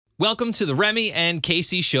Welcome to the Remy and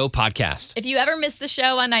Casey Show podcast. If you ever miss the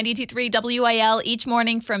show on 92.3 WIL each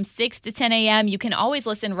morning from 6 to 10 a.m., you can always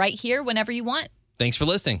listen right here whenever you want. Thanks for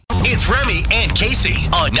listening. It's Remy and Casey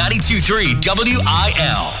on 92.3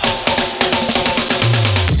 WIL.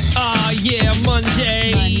 Yeah,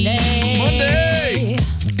 Monday.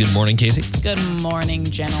 Good morning, Casey. Good morning,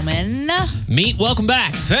 gentlemen. Meet, welcome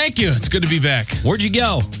back. Thank you. It's good to be back. Where'd you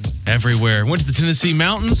go? Everywhere. Went to the Tennessee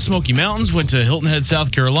Mountains, Smoky Mountains. Went to Hilton Head,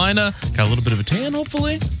 South Carolina. Got a little bit of a tan,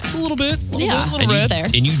 hopefully. A little bit. A little red. There.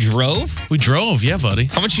 And you drove? We drove, yeah, buddy.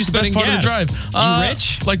 How much you spent in Best part gas? of the drive. You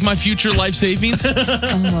rich? Like my future life savings.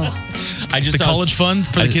 I just The saw college fund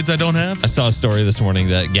for the kids I don't have. I saw a story this morning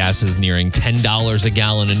that gas is nearing $10 a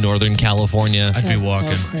gallon in Northern California. I'd be That's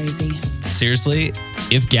walking. so crazy. Seriously,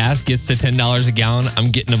 if gas gets to $10 a gallon, I'm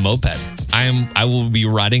getting a moped. I will be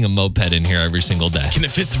riding a moped in here every single day. Can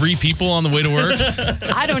it fit 3 people on the way to work?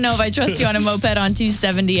 I don't know if I trust you on a moped on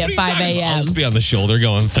 270 at 5 I'll a.m. just be on the shoulder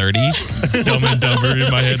going 30. Dumb and Dumber in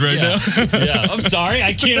my head right now. Yeah, I'm sorry,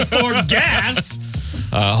 I can't afford gas.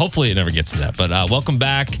 Hopefully it never gets to that. But welcome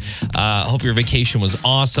back. Hope your vacation was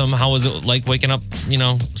awesome. How was it like waking up,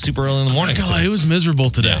 super early in the morning? God, it was miserable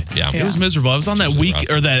today. Yeah. It was miserable. I was on that week rough.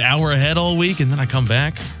 or that hour ahead all week, and then I come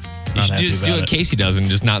back. You should just do what Casey does and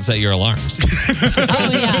just not set your alarms. Oh,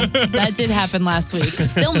 yeah. That did happen last week.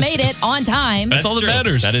 Still made it on time. That's all that true.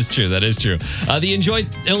 matters. That is true. The Enjoy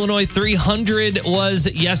Illinois 300 was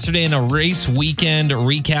yesterday in a race weekend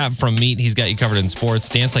recap from Meet. He's got you covered in sports.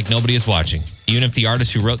 Dance like nobody is watching, even if the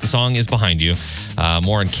artist who wrote the song is behind you.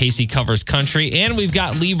 More on Casey Covers Country. And we've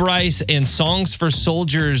got Lee Bryce and Songs for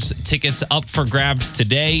Soldiers tickets up for grabs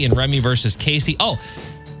today in Remy versus Casey. Oh,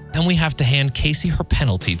 and we have to hand Casey her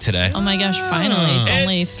penalty today. Oh, my gosh. Finally. It's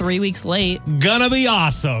only 3 weeks late. Gonna be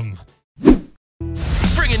awesome.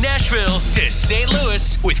 Bringing Nashville to St.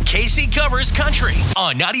 Louis with Casey Covers Country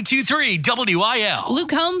on 92.3 WIL. Luke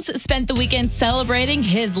Combs spent the weekend celebrating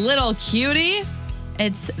his little cutie.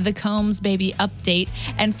 It's the Combs baby update.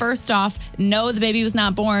 And first off, no, the baby was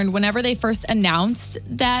not born. Whenever they first announced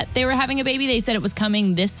that they were having a baby, they said it was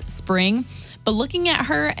coming this spring. But looking at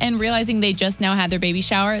her and realizing they just now had their baby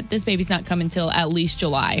shower, this baby's not coming until at least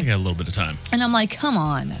July. I got a little bit of time. And I'm like, come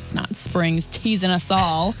on, that's not spring's teasing us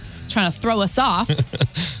all, trying to throw us off.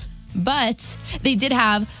 But they did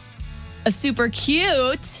have a super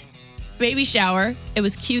cute baby shower. It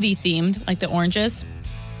was cutie themed, like the oranges.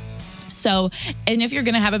 So, and if you're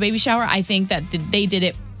going to have a baby shower, I think that they did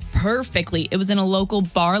it perfectly. It was in a local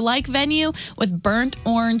bar-like venue with burnt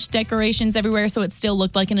orange decorations everywhere, so it still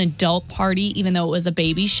looked like an adult party, even though it was a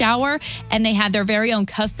baby shower. And they had their very own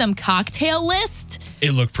custom cocktail list.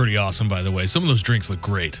 It looked pretty awesome, by the way. Some of those drinks look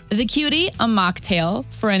great. The Cutie, a mocktail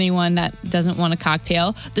for anyone that doesn't want a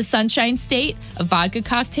cocktail. The Sunshine State, a vodka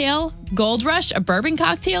cocktail. Gold Rush, a bourbon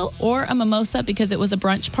cocktail, or a mimosa because it was a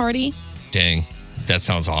brunch party. Dang, that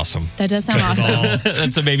sounds awesome. That does sound awesome.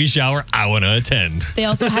 That's a baby shower I want to attend. They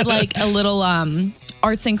also had like a little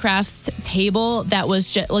arts and crafts table that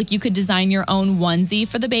was just like you could design your own onesie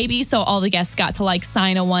for the baby. So all the guests got to like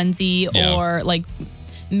sign a onesie or like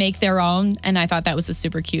make their own. And I thought that was a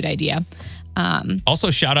super cute idea.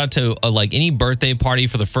 Also, shout out to like any birthday party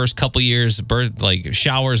for the first couple years, like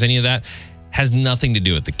showers, any of that. Has nothing to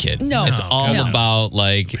do with the kid. No. It's all about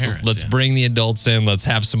like, Parents, let's bring the adults in. Let's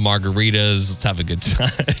have some margaritas. Let's have a good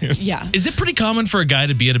time. Yeah. Is it pretty common for a guy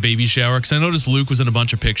to be at a baby shower? Because I noticed Luke was in a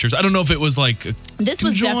bunch of pictures. I don't know if it was like This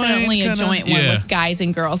was definitely a joint one yeah. with guys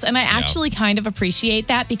and girls. And I actually kind of appreciate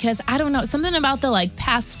that because I don't know, something about the like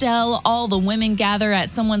pastel, all the women gather at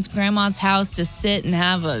someone's grandma's house to sit and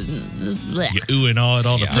have a ooh and all at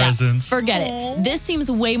all the presents. Forget it. This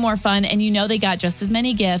seems way more fun and they got just as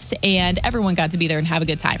many gifts and everyone got to be there and have a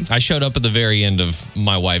good time. I showed up at the very end of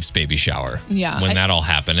my wife's baby shower. Yeah. When that all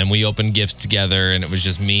happened. And we opened gifts together and it was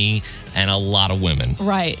just me and a lot of women.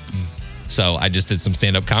 Right. So I just did some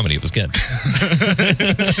stand-up comedy. It was good.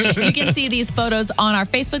 You can see these photos on our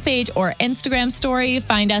Facebook page or Instagram story.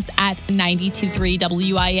 Find us at 92.3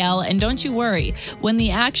 WIL. And don't you worry, when the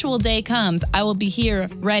actual day comes, I will be here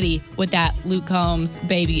ready with that Luke Combs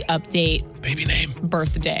baby update Baby name.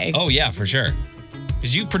 birthday. Oh, yeah, for sure.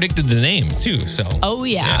 Because you predicted the names, too. So. Oh,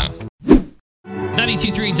 yeah.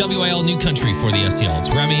 92.3 WIL New Country for the STL. It's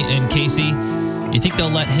Remy and Casey. You think they'll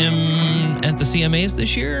let him at the CMAs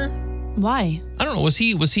this year? Why? I don't know. Was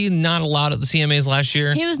he not allowed at the CMAs last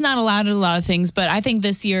year? He was not allowed at a lot of things, but I think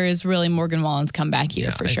this year is really Morgan Wallen's comeback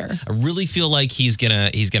year for sure. I really feel like he's gonna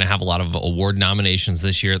have a lot of award nominations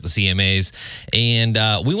this year at the CMAs,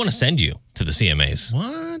 and we want to send you to to the CMAs.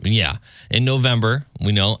 What? Yeah. In November,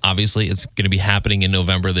 we know obviously it's going to be happening in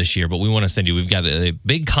November this year, but we want to send you, we've got a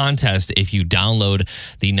big contest if you download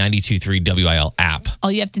the 92.3 WIL app.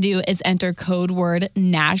 All you have to do is enter code word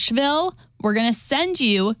Nashville. We're going to send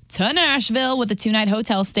you to Nashville with a 2-night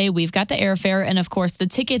hotel stay. We've got the airfare and, of course, the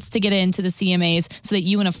tickets to get into the CMAs so that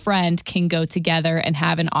you and a friend can go together and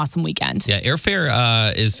have an awesome weekend. Yeah,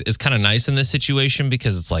 airfare is kind of nice in this situation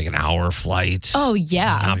because it's like an hour flight. Oh, yeah.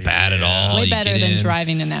 It's not bad at all. Way You better get than in,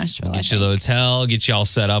 driving to Nashville. Get you to the hotel, get you all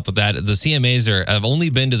set up with that. The CMAs I've only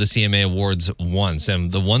been to the CMA Awards once.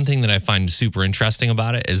 And the one thing that I find super interesting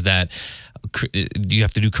about it is that you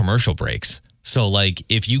have to do commercial breaks. So, like,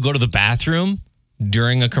 if you go to the bathroom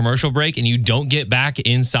during a commercial break and you don't get back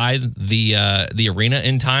inside the arena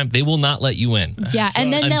in time, they will not let you in. Yeah,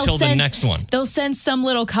 and then until the next one. They'll send some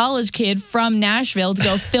little college kid from Nashville to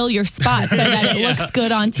go fill your spot so that it looks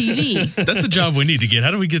good on TV. That's the job we need to get.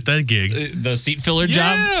 How do we get that gig? The seat filler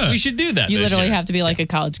Yeah. job? We should do that. You this literally year. have to be like a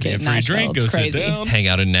college kid in Free Nashville. drink, It's go sit crazy. down. Hang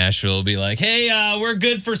out in Nashville, be like, hey, we're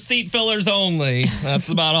good for seat fillers only. That's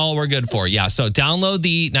about all we're good for. Yeah, so download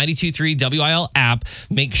the 92.3 WIL app.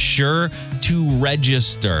 Make sure to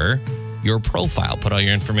register your profile. Put all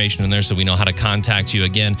your information in there so we know how to contact you.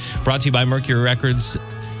 Again, brought to you by Mercury Records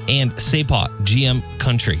and Sapot GM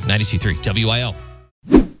Country, 92.3 WIL.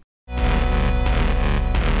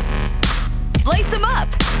 Lace them up.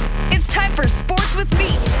 It's time for Sports with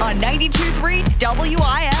Meat on 92.3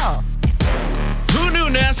 WIL. Who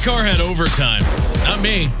knew NASCAR had overtime? Not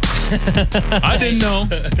me. I didn't know.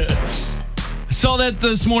 I saw that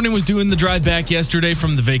this morning, was doing the drive back yesterday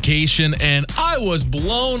from the vacation, and I was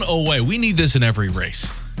blown away. We need this in every race.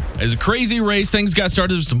 It was a crazy race. Things got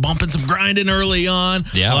started with some bumping, some grinding early on.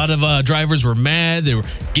 Yeah. A lot of drivers were mad. They were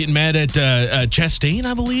getting mad at Chastain,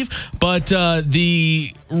 I believe. But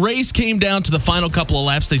the race came down to the final couple of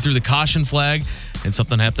laps. They threw the caution flag, and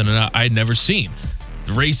something happened that I'd never seen.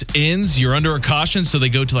 The race ends. You're under a caution, so they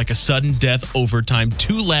go to like a sudden death overtime.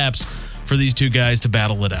 2 laps for these two guys to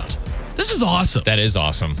battle it out. This is awesome. That is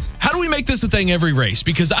awesome. How do we make this a thing every race?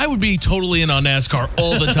 Because I would be totally in on NASCAR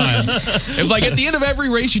all the time. If, like, at the end of every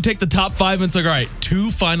race, you take the top 5 and it's like, all right,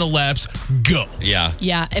 2 final laps, go. Yeah.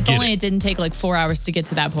 Yeah, if Get only it. it didn't take like 4 hours to get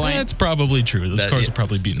to that point. That's probably true. Those cars are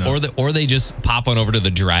probably beaten up. Or they just pop on over to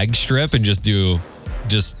the drag strip and just do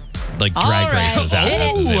like drag All right. races out.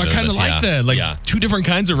 Oh, I kind of like that. Like 2 different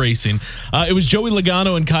kinds of racing. It was Joey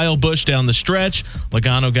Logano and Kyle Busch down the stretch.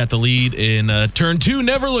 Logano got the lead in turn 2.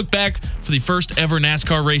 Never looked back for the first ever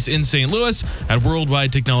NASCAR race in St. Louis at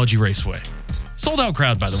Worldwide Technology Raceway. Sold out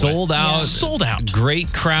crowd, by the way. Sold out. Yeah. Sold out.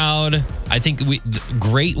 Great crowd. I think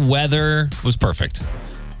great weather was perfect.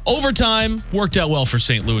 Overtime worked out well for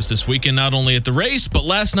St. Louis this weekend, not only at the race, but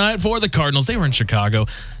last night for the Cardinals. They were in Chicago.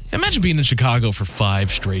 Imagine being in Chicago for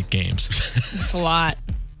 5 straight games. It's a lot.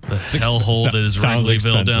 The hellhole that is sounds Wrigleyville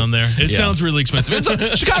expensive. down there. It Yeah. sounds really expensive.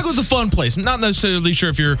 Chicago's a fun place. I'm not necessarily sure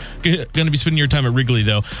if you're going to be spending your time at Wrigley,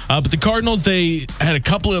 though. But the Cardinals, they had a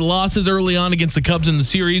couple of losses early on against the Cubs in the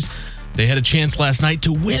series. They had a chance last night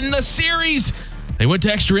to win the series. They went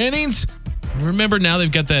to extra innings. Remember, now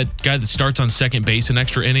they've got that guy that starts on second base in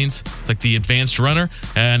extra innings. It's like the advanced runner.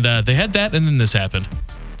 And they had that, and then this happened.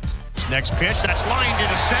 Next pitch, that's lined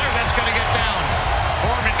into center. That's going to get down.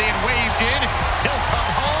 Orman being waved in. He'll come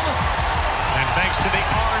home. And thanks to the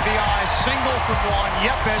RBI single from Juan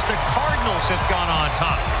Yepez, the Cardinals have gone on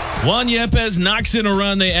top. Juan Yepez knocks in a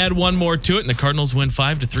run. They add one more to it, and the Cardinals win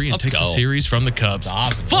 5-3 and Let's take go. the series from the Cubs.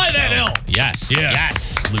 Awesome. Fly Let's that go. L. Yes. Yeah.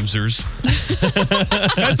 Yes. Losers.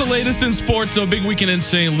 That's the latest in sports. So big weekend in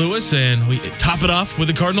St. Louis, and we top it off with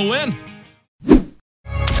a Cardinal win.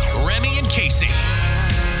 Remy and Casey.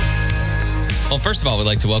 Well, first of all, we'd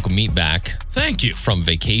like to welcome Meat back Thank you. from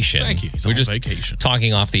vacation. Thank you. He's We're on just vacation.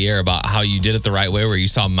 talking off the air about how you did it the right way, where you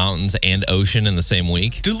saw mountains and ocean in the same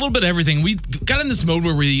week. Did a little bit of everything. We got in this mode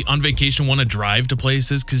where we, on vacation, want to drive to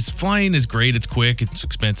places because flying is great. It's quick. It's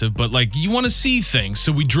expensive. But, like, you want to see things.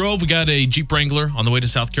 So we drove. We got a Jeep Wrangler on the way to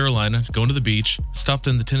South Carolina, going to the beach. Stopped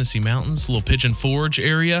in the Tennessee mountains, a little Pigeon Forge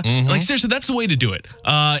area. Like, seriously, that's the way to do it.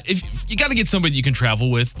 If you got to get somebody you can travel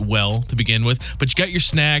with well to begin with, but you got your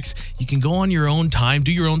snacks. You can go on your own time,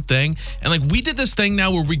 do your own thing. And, like, we did this thing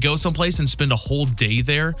now where we go someplace and spend a whole day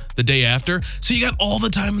there the day after. So you got all the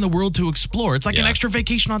time in the world to explore. It's like an Yeah. extra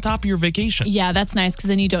vacation on top of your vacation. Yeah, that's nice because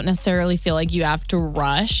then you don't necessarily feel like you have to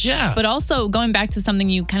rush. Yeah. But also going back to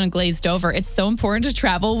something you kind of glazed over, it's so important to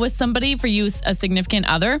travel with somebody, for you, a significant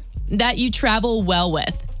other, that you travel well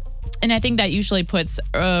with. And I think that usually puts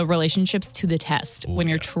relationships to the test when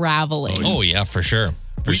you're traveling. Oh, yeah, for sure.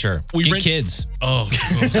 For sure. Get kids. Oh,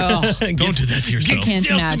 don't do that to yourself. Can't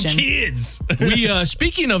imagine. Kids. We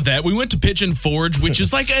speaking of that, we went to Pigeon Forge, which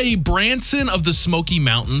is like a Branson of the Smoky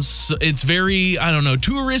Mountains. It's very, I don't know,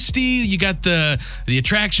 touristy. You got the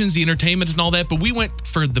attractions, the entertainment, and all that. But we went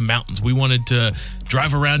for the mountains. We wanted to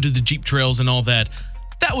drive around to the Jeep trails and all that.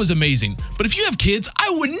 That was amazing. But if you have kids,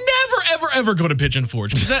 I would never, ever, ever go to Pigeon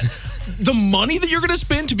Forge. The money that you're going to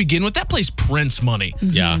spend to begin with, that place prints money.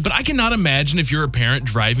 Yeah. But I cannot imagine if you're a parent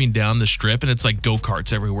driving down the strip and it's like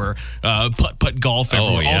go-karts everywhere, putt golf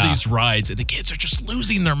everywhere, all these rides, and the kids are just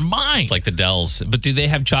losing their minds. It's like the Dells. But do they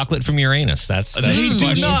have chocolate from Uranus? That's They the do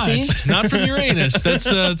question. not. Not from Uranus. That's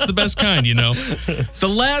the best kind, you know. The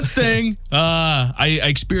last thing I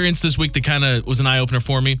experienced this week that kind of was an eye-opener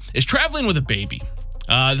for me is traveling with a baby.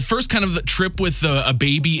 The first kind of trip with a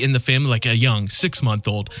baby in the family, like a young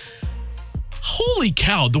 6-month-old. Holy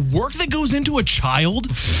cow, the work that goes into a child.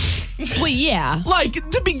 Well, yeah. Like,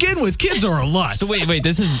 to begin with, kids are a lot. So wait,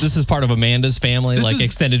 this is part of Amanda's family, This like is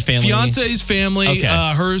extended family. Fiance's family. Okay.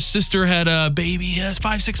 Her sister had a baby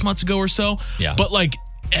 5-6 months ago or so. Yeah. But like,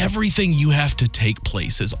 everything you have to take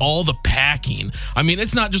places, all the packing. I mean,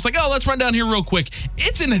 it's not just like, oh, let's run down here real quick.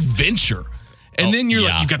 It's an adventure. And then you're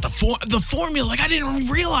like, you've got the formula. Like, I didn't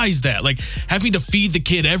realize that. Like, having to feed the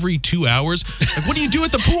kid every 2 hours. Like, what do you do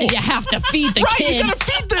at the pool? You have to feed the Right, kid. you gotta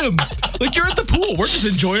feed them. Like, you're at the pool. We're just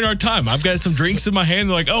enjoying our time. I've got some drinks in my hand.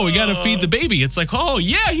 They're like, oh, we gotta feed the baby. It's like, oh,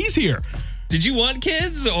 yeah, he's here. Did you want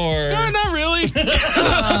kids or? No, not really.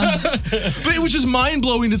 But it was just mind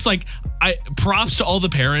blowing. It's like, props to all the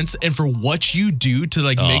parents and for what you do to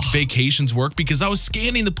like make vacations work, because I was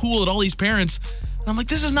scanning the pool at all these parents. And I'm like,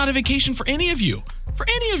 this is not a vacation for any of you. For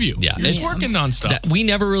any of you. Yeah. You're just working nonstop. We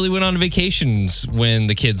never really went on vacations when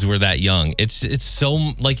the kids were that young. It's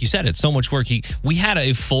so, like you said, it's so much work. We had a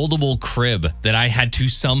foldable crib that I had to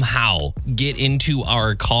somehow get into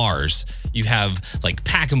our cars. You have like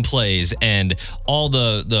pack and plays and all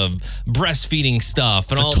the breastfeeding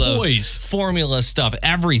stuff and all toys. the formula stuff,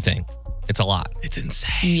 everything. It's a lot. It's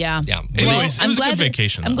insane. Yeah. Yeah. Anyways, it was a good glad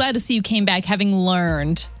vacation, I'm though. glad to see you came back having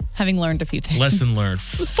learned a few things. Lesson learned.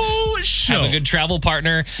 For sure. Have a good travel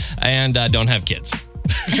partner and don't have kids.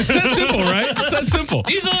 It's that simple, right? It's that simple.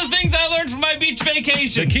 These are the things I learned from my beach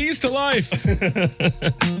vacation. The keys to life.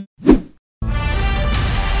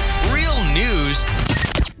 Real news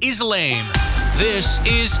is lame. This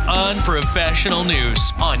is Unprofessional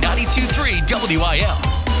News on 92.3 WIL.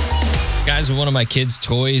 Guys, one of my kids'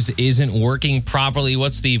 toys isn't working properly.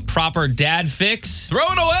 What's the proper dad fix? Throw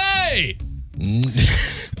it away.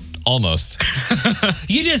 Almost.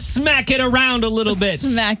 You just smack it around a little bit.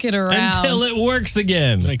 Smack it around. Until it works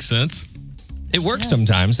again. Makes sense. It works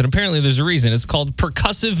sometimes, and apparently there's a reason. It's called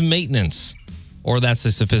percussive maintenance. Or that's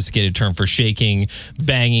a sophisticated term for shaking,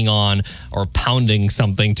 banging on, or pounding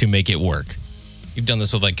something to make it work. You've done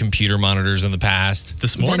this with like computer monitors in the past.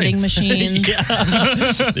 This morning. Vending machines,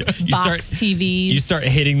 You box TVs. You start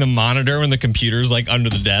hitting the monitor when the computer's like under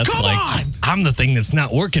the desk. Come like, on! I'm the thing that's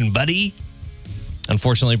not working, buddy.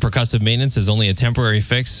 Unfortunately, percussive maintenance is only a temporary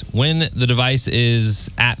fix. When the device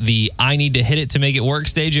is at the I need to hit it to make it work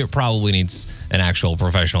stage, it probably needs an actual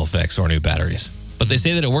professional fix or new batteries. But they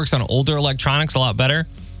say that it works on older electronics a lot better.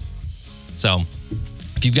 So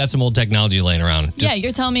if you've got some old technology laying around, Yeah,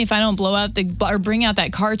 you're telling me if I don't blow out or bring out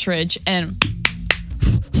that cartridge and I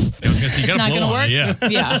was going to say, you it's got not to blow going to on work?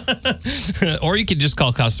 it, yeah. Yeah. or you could just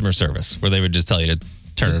call customer service where they would just tell you to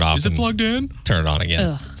turn it off. Is it and plugged in? Turn it on again.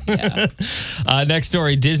 Ugh, yeah. Next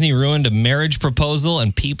story, Disney ruined a marriage proposal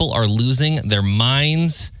and people are losing their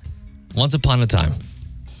minds. Once upon a time,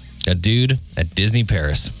 a dude at Disney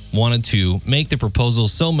Paris wanted to make the proposal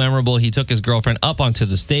so memorable, he took his girlfriend up onto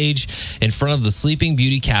the stage in front of the Sleeping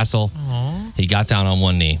Beauty castle. Aww. He got down on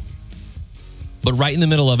one knee. But right in the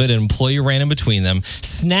middle of it, an employee ran in between them,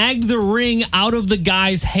 snagged the ring out of the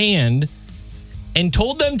guy's hand, and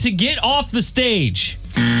told them to get off the stage.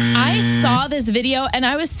 I saw this video and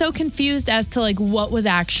I was so confused as to like what was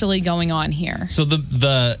actually going on here. So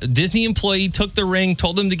the Disney employee took the ring,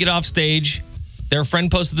 told them to get off stage. Their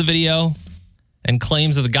friend posted the video and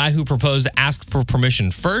claims that the guy who proposed asked for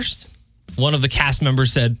permission first. One of the cast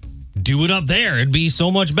members said, do it up there. It'd be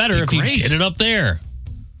so much better if you did it up there.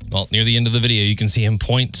 Well, near the end of the video, you can see him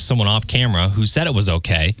point to someone off camera who said it was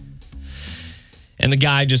okay. And the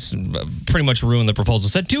guy just pretty much ruined the proposal.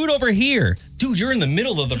 Said, do it over here. Dude, you're in the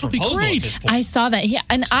middle of the proposal at this point. I saw that. Yeah.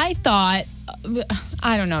 And I thought,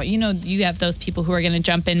 I don't know, you have those people who are going to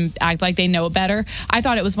jump in and act like they know better. I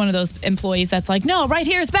thought it was one of those employees that's like, no, right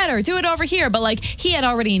here is better. Do it over here. But like he had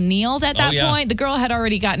already kneeled at that point. The girl had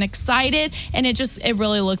already gotten excited. And it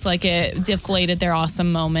really looked like it deflated their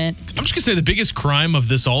awesome moment. I'm just going to say the biggest crime of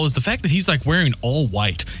this all is the fact that he's like wearing all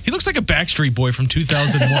white. He looks like a Backstreet Boy from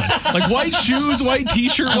 2001. Like white shoes, white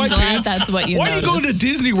t-shirt, I'm white glad pants. that's what you Why do you go noticed. to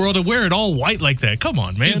Disney World and wear it all white like that? Come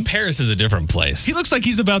on, man. Dude, Paris is a different place. He looks like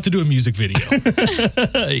he's about to do a music video.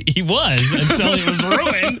 He was until it was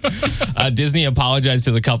ruined. Disney apologized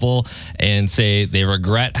to the couple and say they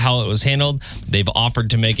regret how it was handled. They've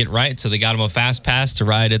offered to make it right, so they got him a fast pass to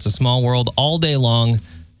ride It's a Small World all day long,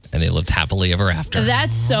 and they lived happily ever after.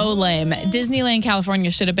 That's so lame. Disneyland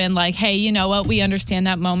California should have been like, hey, you know what? We understand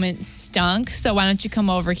that moment stunk, so why don't you come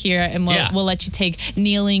over here and we'll let you take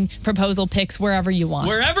kneeling proposal pics wherever you want.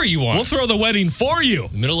 Wherever you want. We'll throw the wedding for you.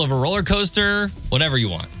 Middle of a roller coaster, whatever you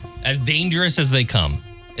want. As dangerous as they come.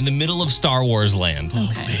 In the middle of Star Wars land.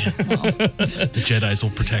 Okay. The Jedis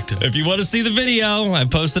will protect him. If you want to see the video, I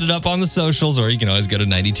posted it up on the socials, or you can always go to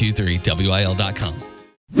 923wil.com.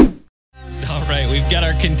 All right, we've got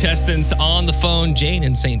our contestants on the phone. Jane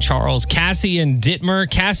in St. Charles, Cassie and Dittmer.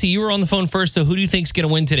 Cassie, you were on the phone first, so who do you think's going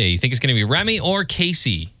to win today? You think it's going to be Remy or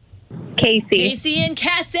Casey? Casey. Casey and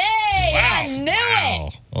Cassie. I knew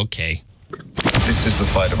it. Okay. This is the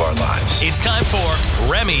fight of our lives. It's time for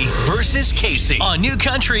Remy versus Casey on New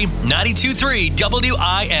Country 92.3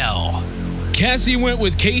 WIL. Cassie went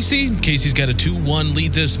with Casey. Casey's got a 2-1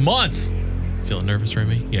 lead this month. Feeling nervous,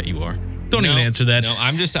 Remy? Yeah, you are. Don't even answer that. No,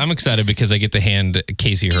 I'm excited because I get to hand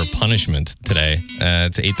Casey her punishment today.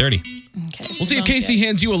 It's 8:30. Okay. We'll see if Casey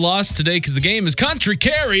hands you a loss today because the game is country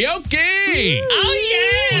karaoke.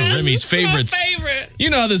 Oh, yeah. One of Remy's favorites. favorite. You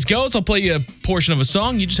know how this goes. I'll play you a portion of a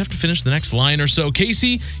song. You just have to finish the next line or so.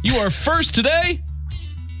 Casey, you are first today.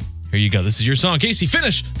 Here you go. This is your song. Casey,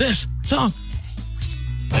 finish this song.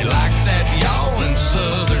 They like that y'all and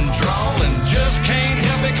southern drawl and just can't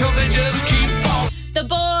help it because they just keep falling.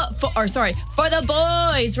 For the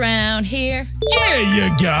boys round here. Yeah,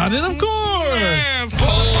 you got it, of course.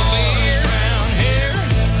 Boys round here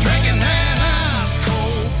drinking that ice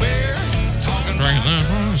cold beer. Talking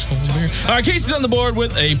All right, Casey's on the board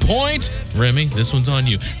with a point. Remy, this one's on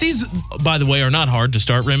you. These, by the way, are not hard to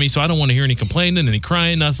start, Remy, so I don't want to hear any complaining, any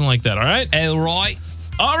crying, nothing like that, all right?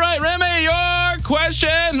 All right, Remy, your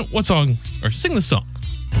question. What song? Or sing the song.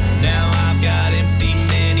 Now I've got empty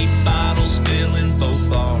many bottles still in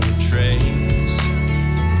both our trays.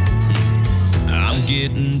 I'm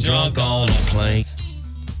getting drunk on a plane.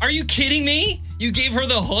 Are you kidding me? You gave her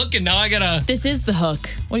the hook and now I gotta... This is the hook.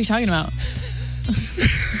 What are you talking about?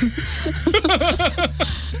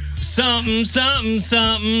 Something, something,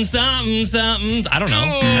 something, something, something. I don't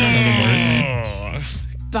know the words.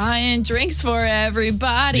 Buying drinks for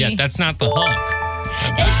everybody. Yeah, that's not the hook.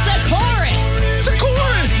 It's the chorus. It's a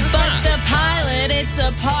chorus. But the pilot, it's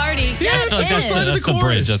a party. Yeah, Yes, it's it like is. That's the chorus.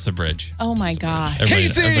 bridge. That's the bridge. Oh my God.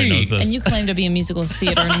 Casey! Everybody knows this. And you claim to be a musical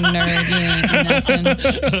theater nerd. You ain't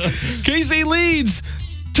nothing. Casey leads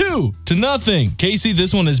 2-0. Casey,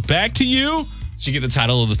 this one is back to you. Did you get the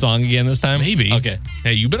title of the song again this time? Maybe. Okay.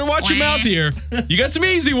 Hey, you better watch your mouth here. You got some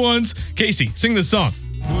easy ones. Casey, sing this song.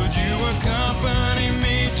 Would you accompany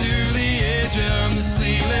me to the edge of the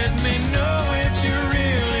sea? Let me know if you're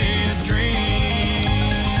really a dream.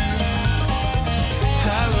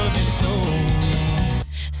 I love you so.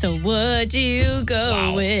 So would you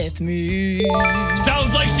go with me?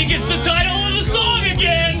 Sounds like she gets the title of the song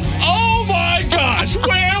again. Oh my gosh.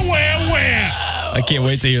 Where? I can't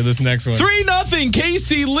wait to hear this next one. 3-0.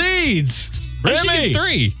 Casey leads. How'd she Remy. get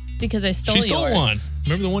 3? Because I stole She stole yours. one.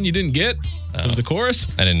 Remember the one you didn't get? It was the chorus.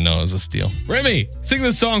 I didn't know it was a steal. Remy, sing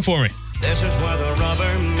this song for me. This is where the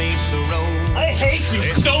rubber meets the road. I hate you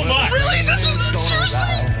so much. Really? This is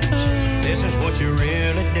seriously? This is what you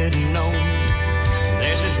really didn't know.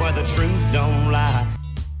 This is where the truth don't lie.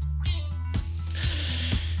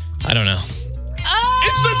 I don't know.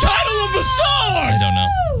 It's the title of the song. I don't know.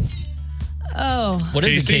 Oh, What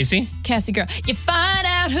is it, Casey? Casey? Cassie girl. You find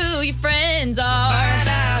out who your friends are.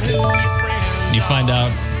 You find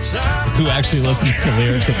out who actually listens to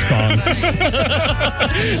lyrics of songs.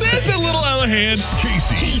 There's a little Ella hand.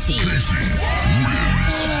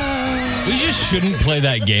 We just shouldn't play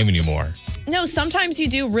that game anymore. No, sometimes you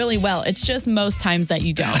do really well. It's just most times that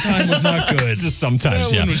you don't. Time was not good. It's just sometimes,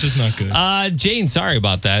 That yeah. one was just not good. Jane, sorry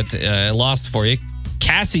about that. I lost for you.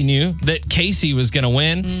 Cassie knew that Casey was going to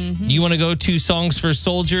win. Mm-hmm. You want to go 2 songs for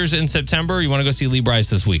Soldiers in September, or you want to go see Lee Bryce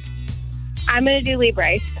this week? I'm going to do Lee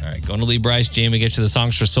Bryce. All right, going to Lee Bryce. Jane will get you the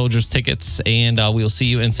Songs for Soldiers tickets, and we'll see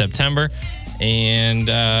you in September. And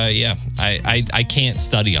yeah, I can't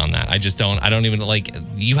study on that. I just don't. I don't even like.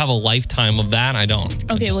 You have a lifetime of that. I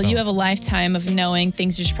don't. Okay, well, you have a lifetime of knowing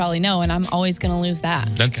things you should probably know, and I'm always going to lose that.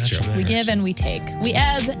 That's true. We give and we take. We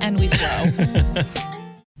ebb and we flow.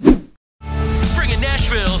 Bringing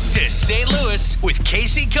Nashville to Lewis with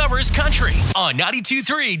Casey Covers Country on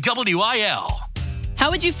 92.3 WIL.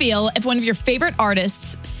 How would you feel if one of your favorite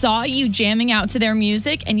artists saw you jamming out to their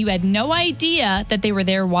music and you had no idea that they were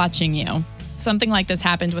there watching you? Something like this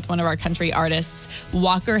happened with one of our country artists.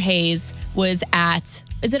 Walker Hayes was at,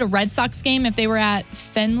 is it a Red Sox game if they were at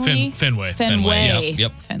Fenway? Fenway.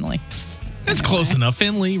 Yep. Fenway. That's close enough.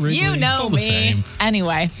 Finley, Wrigley. You it's know all the me. same.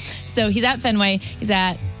 Anyway, so he's at Fenway. He's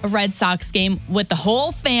at a Red Sox game with the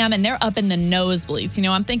whole fam, and they're up in the nosebleeds. You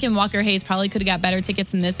know, I'm thinking Walker Hayes probably could have got better tickets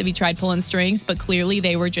than this if he tried pulling strings, but clearly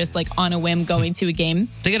they were just like on a whim going to a game.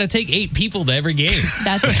 They got to take 8 people to every game.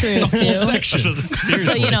 That's true, too. Seriously.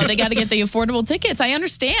 So, you know, they got to get the affordable tickets. I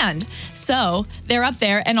understand. So they're up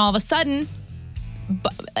there, and all of a sudden,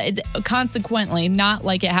 consequently, not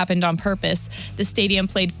like it happened on purpose, the stadium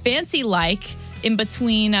played Fancy Like in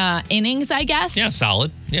between innings, I guess. Yeah,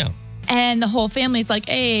 solid. Yeah. And the whole family's like,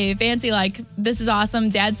 hey, Fancy Like, this is awesome.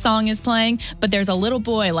 Dad's song is playing. But there's a little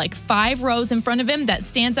boy like 5 rows in front of him that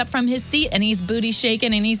stands up from his seat and he's booty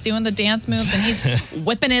shaking and he's doing the dance moves and he's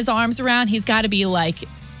whipping his arms around. He's got to be like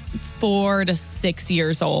 4 to 6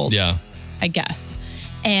 years old. Yeah. I guess.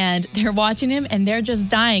 And they're watching him and they're just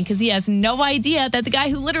dying because he has no idea that the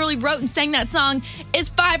guy who literally wrote and sang that song is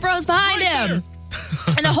 5 rows behind him.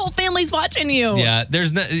 And the whole family's watching you. Yeah,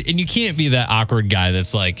 there's no, and you can't be that awkward guy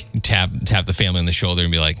that's like tap the family on the shoulder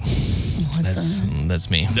and be like, that's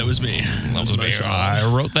me. That was me. That was my me. song.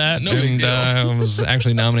 I wrote that, No big and deal. I was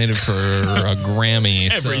actually nominated for a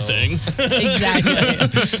Grammy. Everything. Exactly.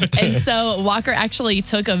 And so Walker actually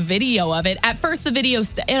took a video of it. At first, the video,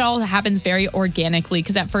 it all happens very organically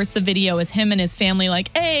because at first the video is him and his family like,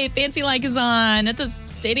 hey, Fancy Like is on at the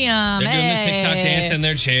stadium. They're doing the TikTok Hey." dance in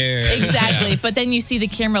their chair. Exactly. Yeah. But then you see the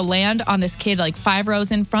camera land on this kid like 5 rows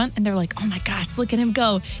in front, and they're like, oh my gosh, look at him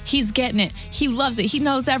go. He's getting it. He loves it. He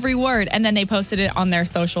knows every word. And then they posted it on their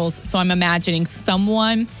socials. So I'm imagining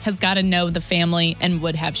someone has got to know the family and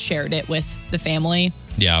would have shared it with the family.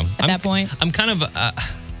 Yeah. At that point? I'm kind of,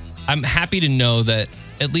 I'm happy to know that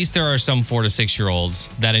at least there are some 4 to 6 year olds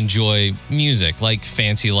that enjoy music like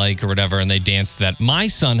Fancy Like or whatever, and they dance to that. My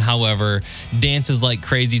son, however, dances like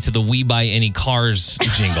crazy to the We Buy Any Cars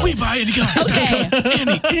jingle. We buy any guys. Okay.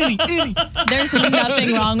 Any. There's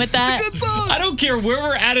nothing wrong with that. Good song. I don't care where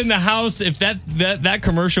we're at in the house. If that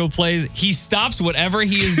commercial plays, he stops whatever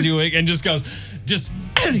he is doing and just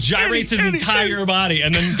gyrates his entire body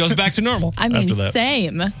and then goes back to normal. I mean, after that.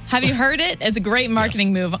 same. Have you heard it? It's a great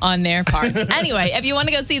marketing move on their part. Anyway, if you want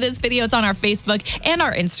to go see this video, it's on our Facebook and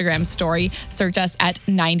our Instagram story. Search us at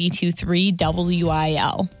 92.3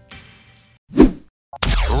 WIL.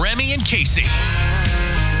 Remy and Casey.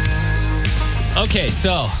 Okay,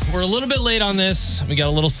 so we're a little bit late on this. We got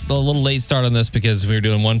a little late start on this because we were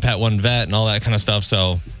doing one pet, one vet and all that kind of stuff.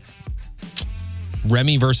 So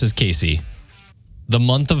Remy versus Casey. The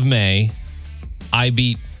month of May, I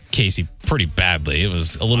beat Casey pretty badly. It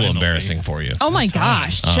was a little embarrassing for you. Oh my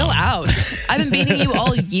gosh, chill out. I've been beating you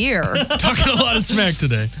all year. Talking a lot of smack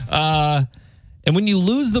today. And when you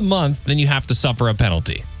lose the month, then you have to suffer a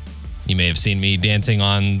penalty. You may have seen me dancing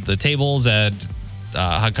on the tables at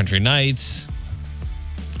Hot Country Nights,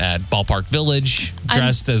 at Ballpark Village,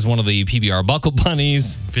 dressed as one of the PBR Buckle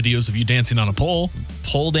Bunnies. Videos of you dancing on a pole.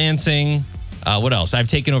 Pole dancing. What else? I've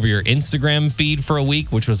taken over your Instagram feed for a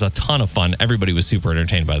week, which was a ton of fun. Everybody was super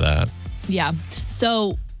entertained by that. Yeah.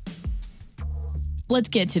 So let's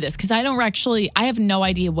get to this because I have no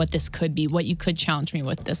idea what this could be, what you could challenge me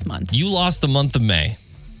with this month. You lost the month of May.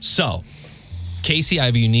 So, Casey, I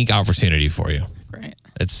have a unique opportunity for you. Right.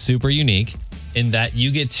 It's super unique in that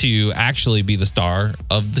you get to actually be the star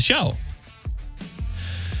of the show.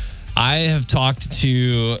 I have talked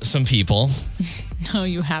to some people No,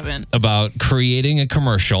 you haven't. about creating a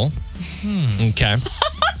commercial. Okay. For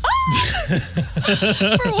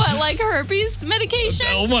what? Like herpes medication?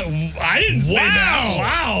 Oh my! I didn't say that.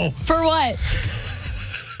 Wow. For what?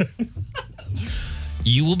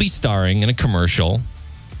 You will be starring in a commercial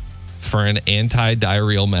for an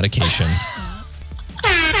anti-diarrheal medication.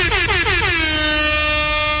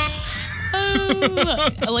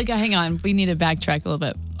 Hang on. We need to backtrack a little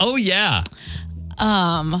bit. Oh yeah,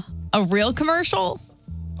 A real commercial?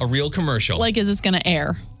 a real commercial. Like, is this going to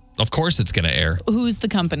air? Of course, it's going to air. Who's the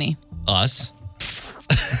company? Us.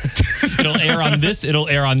 It'll air on this. It'll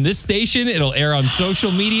air on this station. It'll air on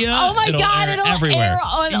social media. Oh my God, air it'll everywhere. air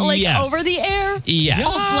on like Yes. over the air? Yes.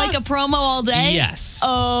 Oh, like a promo all day? Yes.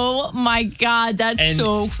 Oh my God, that's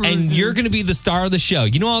so crazy. And you're going to be the star of the show.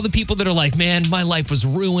 You know all the people that are like, man, my life was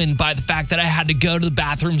ruined by the fact that I had to go to the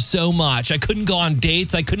bathroom so much. I couldn't go on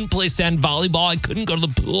dates. I couldn't play sand volleyball. I couldn't go to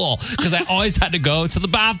the pool because I always had to go to the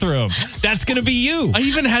bathroom. That's going to be you. I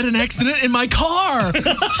even had an accident in my car.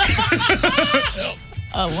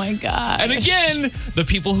 Oh my God. And again, the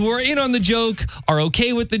people who are in on the joke are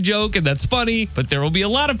okay with the joke, and that's funny. But there will be a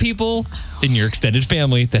lot of people in your extended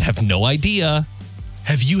family that have no idea.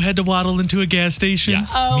 Have you had to waddle into a gas station?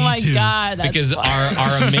 Yes. Oh Me my too. God. That's Because funny.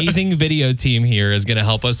 our amazing video team here is going to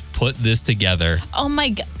help us put this together. Oh my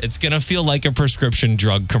God. It's going to feel like a prescription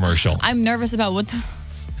drug commercial. I'm nervous about what the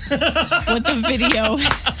video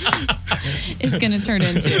is going to turn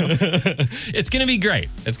into. It's going to be great.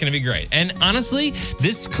 It's going to be great. And honestly,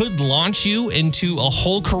 this could launch you into a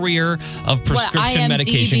whole career of prescription IMDb?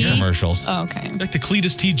 medication commercials. Oh, okay. Like the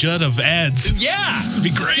Cletus T. Judd of ads. Yeah. It'd be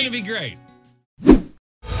It's great. going to be great.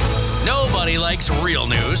 Nobody likes real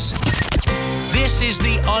news. This is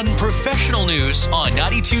the unprofessional news on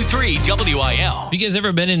 92.3 WIL. Have you guys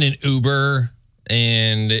ever been in an Uber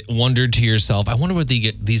and wondered to yourself, I wonder what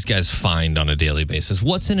these guys find on a daily basis?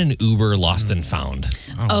 What's in an Uber lost and found?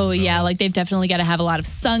 Oh, yeah. Like they've definitely got to have a lot of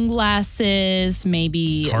sunglasses,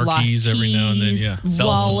 maybe Car lost keys every now and then, yeah.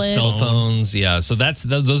 wallets. Cell phones. Yeah. So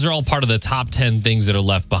those are all part of the top 10 things that are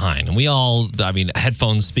left behind. And we all,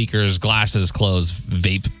 headphones, speakers, glasses, clothes,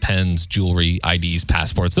 vape pens, jewelry, IDs,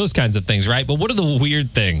 passports, those kinds of things, right? But what are the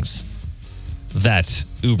weird things that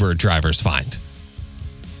Uber drivers find?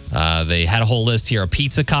 They had a whole list here. A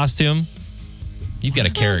pizza costume. You've got a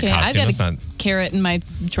carrot Okay, costume. I've That's got not a carrot in my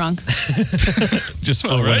trunk. just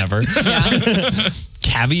for whenever. Yeah.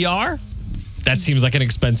 Caviar. That seems like an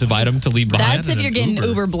expensive item to leave behind. That's if you're getting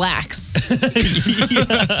Uber Blacks.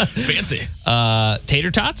 Fancy.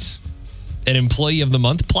 Tater tots. An Employee of the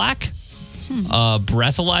Month plaque.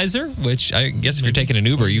 Breathalyzer, which I guess if you're taking an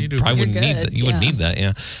Uber, you probably wouldn't need good, that. You wouldn't yeah. need that,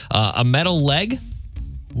 yeah. A metal leg.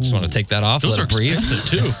 Just want to take that off. Those let are it breathe. expensive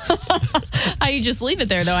too. How you just leave it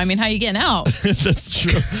there, though? I mean, how you getting out? That's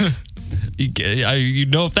true. You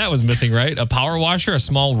know if that was missing, right? A power washer, a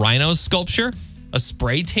small rhino sculpture, a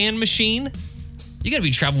spray tan machine. You got to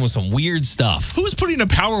be traveling with some weird stuff. Who's putting a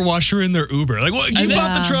power washer in their Uber? Like, what? You And bought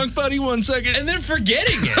then- the trunk, buddy? 1 second. And then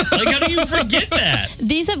forgetting it. Like, how do you forget that?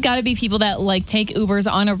 These have got to be people that like take Ubers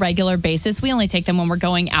on a regular basis. We only take them when we're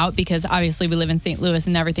going out because obviously we live in St. Louis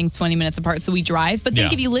and everything's 20 minutes apart, so we drive. But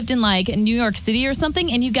think Yeah. if you lived in like New York City or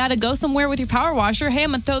something and you got to go somewhere with your power washer. Hey,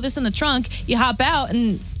 I'm going to throw this in the trunk. You hop out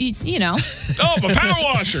and, you know. Oh, my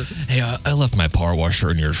power washer. Hey, I left my power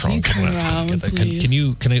washer in your trunk. Can you turn around, Get that.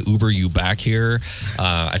 please? Can I Uber you back here?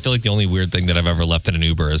 I feel like the only weird thing that I've ever left in an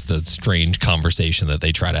Uber is the strange conversation that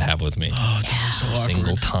they try to have with me. Oh, it's always so awkward.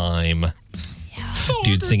 Single time.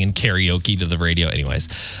 Dude singing karaoke to the radio. Anyways,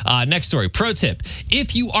 next story. Pro tip.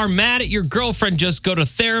 If you are mad at your girlfriend, just go to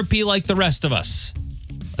therapy like the rest of us.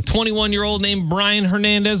 A 21-year-old named Brian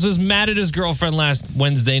Hernandez was mad at his girlfriend last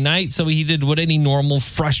Wednesday night, so he did what any normal,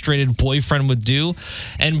 frustrated boyfriend would do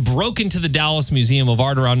and broke into the Dallas Museum of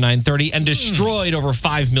Art around 9:30 and destroyed over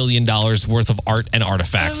 $5 million worth of art and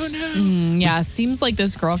artifacts. Yeah, seems like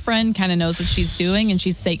this girlfriend kind of knows what she's doing and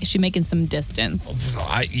she's making some distance.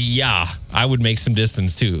 I would make some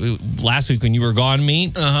distance too. Last week when you were gone,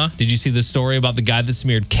 Meat, did you see the story about the guy that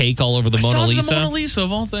smeared cake all over the Mona Lisa? The Mona Lisa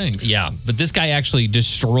of all things. Yeah, but this guy actually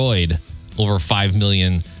destroyed over $5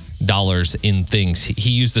 million in things.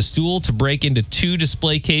 He used a stool to break into 2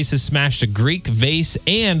 display cases, smashed a Greek vase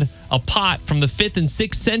and a pot from the 5th and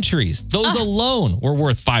 6th centuries. Those alone were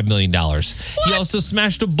worth $5 million. He also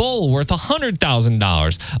smashed a bowl worth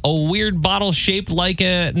 $100,000. A weird bottle shaped like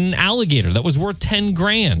an alligator that was worth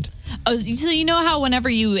 $10,000. Oh, so you know how whenever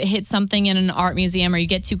you hit something in an art museum or you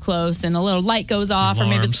get too close and a little light goes off or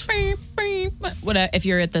maybe it's beep, beep, if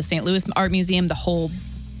you're at the St. Louis Art Museum, the whole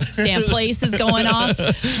damn place is going off.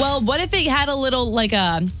 Well, what if it had a little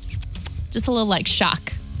just a little like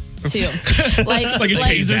shock too, like Like a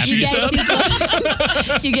taser you shoots get up? too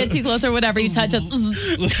close, you get too close or whatever, you touch it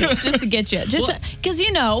just to get you, just because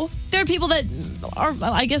there are people that are,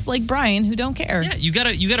 I guess, like Brian, who don't care. Yeah, you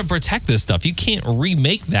gotta protect this stuff. You can't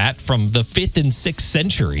remake that from the 5th and 6th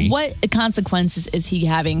century. What consequences is he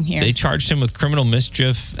having here? They charged him with criminal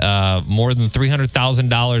mischief, more than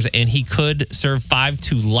 $300,000, and he could serve 5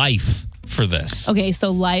 to life for this. Okay,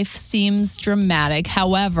 so life seems dramatic.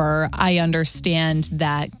 However, I understand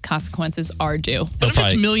that consequences are due. But if it's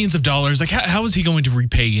Probably- millions of dollars, like how is he going to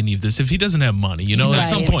repay any of this if he doesn't have money? You know, at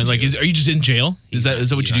some Right. point, like, are you just in jail? Is that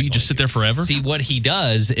what you do? You just sit there forever? See, what he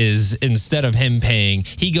does is instead of him paying,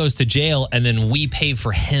 he goes to jail and then we pay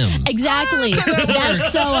for him. Exactly.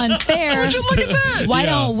 That's so unfair. Look at that. Why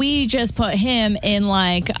don't we just put him in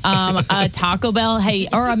like a Taco Bell, hey,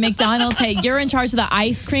 or a McDonald's, hey, you're in charge of the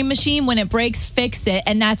ice cream machine. When it breaks, fix it.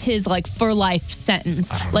 And that's his like for life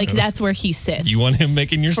sentence. Like that's where he sits. You want him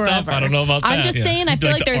making your stuff? forever. I don't know about that. I'm just saying, I He'd be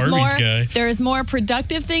feel like like the there's Arby's guy. there's more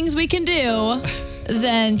productive things we can do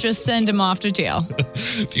than just send him off to jail.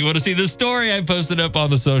 If you want to see this story, I posted up on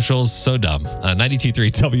the socials. So dumb.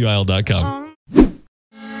 923WIL.com.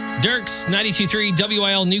 Dirks, 92.3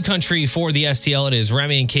 WIL New Country for the STL. It is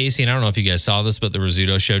Remy and Casey. And I don't know if you guys saw this, but the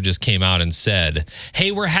Rizzuto Show just came out and said,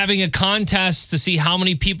 hey, we're having a contest to see how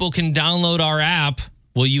many people can download our app.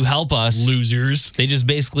 Will you help us? Losers. They just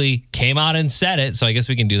basically came out and said it. So I guess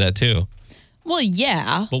we can do that too. Well,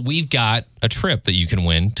 yeah. But we've got a trip that you can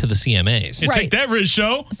win to the CMAs. Right. Take that, Riz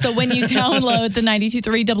Show. So when you download the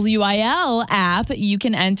 92.3 WIL app, you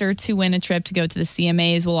can enter to win a trip to go to the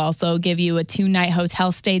CMAs. We'll also give you a 2-night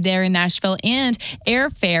hotel stay there in Nashville and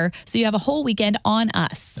airfare. So you have a whole weekend on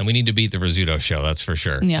us. And we need to beat the Rizzuto Show, that's for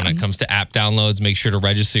sure. Yeah. When it comes to app downloads, make sure to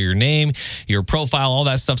register your name, your profile, all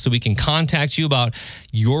that stuff so we can contact you about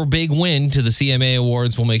your big win to the CMA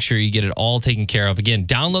Awards. We'll make sure you get it all taken care of. Again,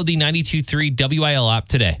 download the 92.3 WIL app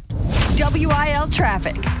today. WIL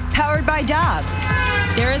traffic, powered by Dobbs.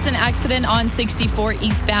 There is an accident on 64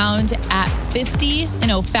 eastbound at 50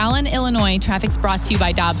 in O'Fallon, Illinois. Traffic's brought to you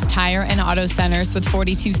by Dobbs Tire and Auto Centers with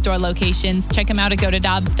 42 store locations. Check them out at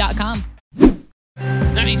gotodobbs.com.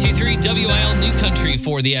 92.3 WIL New Country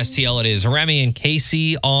for the STL. It is Remy and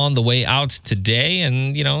Casey on the way out today.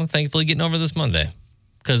 And, you know, thankfully getting over this Monday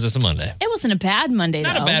because it's a Monday. It wasn't a bad Monday,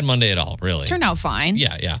 Not though. a bad Monday at all, really. Turned out fine.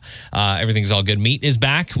 Yeah. Everything's all good. Meat is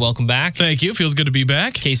back. Welcome back. Thank you. Feels good to be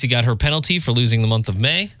back. Casey got her penalty for losing the month of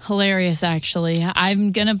May. Hilarious, actually.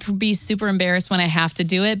 I'm going to be super embarrassed when I have to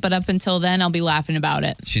do it, but up until then, I'll be laughing about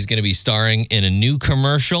it. She's going to be starring in a new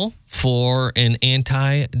commercial for an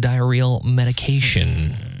anti-diarrheal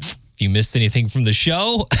medication. If you missed anything from the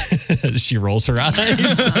show, she rolls her eyes.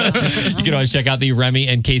 You can always check out the Remy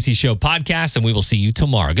and Casey Show podcast, and we will see you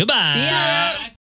tomorrow. Goodbye. See ya.